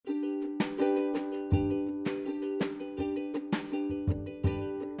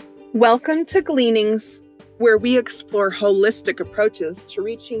Welcome to Gleanings, where we explore holistic approaches to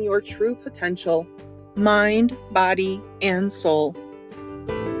reaching your true potential, mind, body, and soul.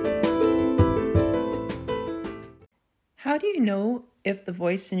 How do you know if the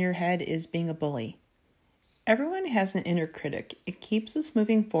voice in your head is being a bully? Everyone has an inner critic. It keeps us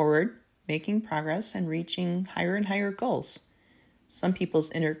moving forward, making progress, and reaching higher and higher goals. Some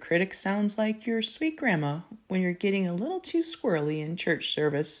people's inner critic sounds like your sweet grandma when you're getting a little too squirrely in church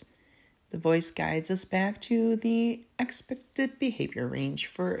service. The voice guides us back to the expected behavior range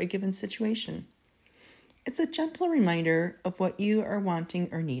for a given situation. It's a gentle reminder of what you are wanting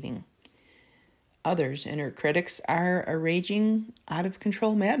or needing. Others' inner critics are a raging,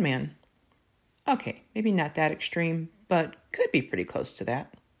 out-of-control madman. Okay, maybe not that extreme, but could be pretty close to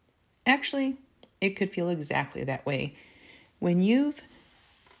that. Actually, it could feel exactly that way. When you've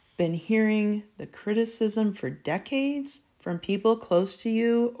been hearing the criticism for decades from people close to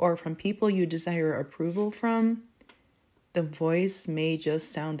you or from people you desire approval from, the voice may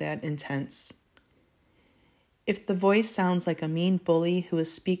just sound that intense. If the voice sounds like a mean bully who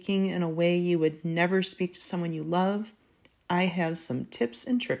is speaking in a way you would never speak to someone you love, I have some tips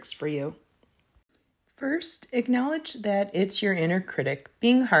and tricks for you. First, acknowledge that it's your inner critic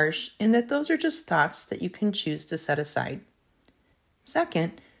being harsh and that those are just thoughts that you can choose to set aside.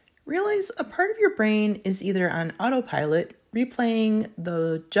 Second, realize a part of your brain is either on autopilot, replaying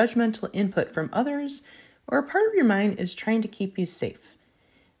the judgmental input from others, or a part of your mind is trying to keep you safe.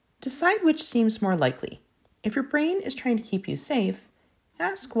 Decide which seems more likely. If your brain is trying to keep you safe,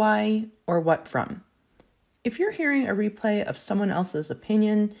 ask why or what from. If you're hearing a replay of someone else's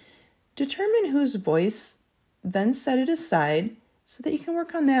opinion, determine whose voice, then set it aside so that you can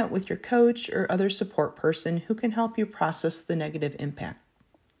work on that with your coach or other support person who can help you process the negative impact.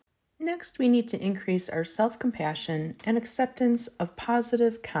 Next, we need to increase our self-compassion and acceptance of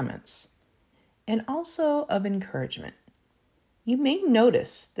positive comments and also of encouragement. You may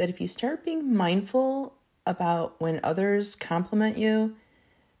notice that if you start being mindful about when others compliment you,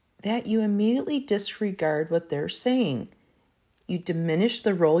 that you immediately disregard what they're saying. You diminish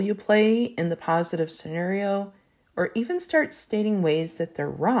the role you play in the positive scenario, or even start stating ways that they're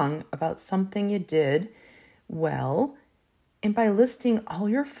wrong about something you did well, and by listing all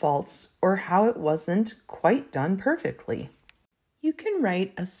your faults or how it wasn't quite done perfectly. You can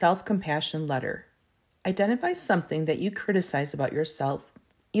write a self-compassion letter. Identify something that you criticize about yourself,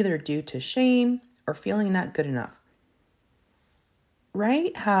 either due to shame or feeling not good enough.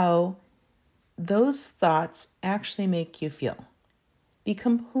 Write how those thoughts actually make you feel. Be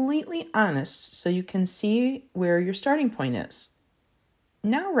completely honest so you can see where your starting point is.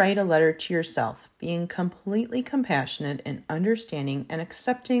 Now write a letter to yourself, being completely compassionate and understanding and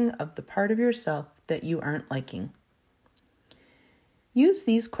accepting of the part of yourself that you aren't liking. Use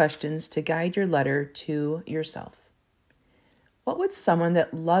these questions to guide your letter to yourself. What would someone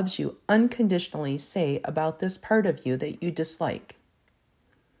that loves you unconditionally say about this part of you that you dislike?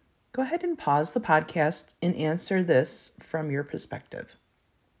 Go ahead and pause the podcast and answer this from your perspective.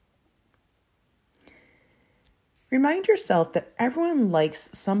 Remind yourself that everyone likes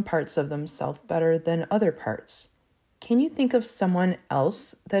some parts of themselves better than other parts. Can you think of someone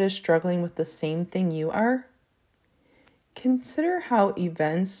else that is struggling with the same thing you are? Consider how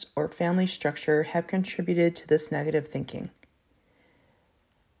events or family structure have contributed to this negative thinking.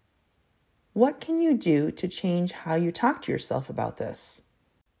 What can you do to change how you talk to yourself about this?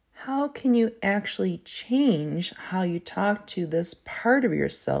 How can you actually change how you talk to this part of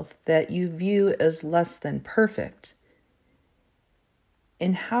yourself that you view as less than perfect?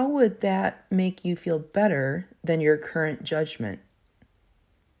 And how would that make you feel better than your current judgment?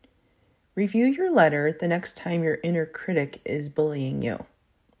 Review your letter the next time your inner critic is bullying you.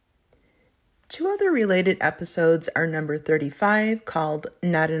 2 other related episodes are number 35, called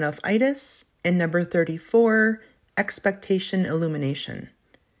Not Enough-itis, and number 34, Expectation Illumination.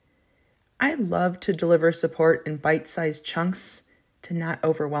 I love to deliver support in bite-sized chunks to not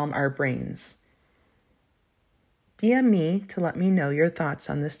overwhelm our brains. DM me to let me know your thoughts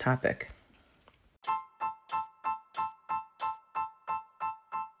on this topic.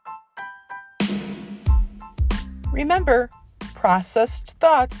 Remember, processed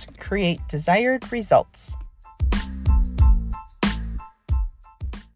thoughts create desired results.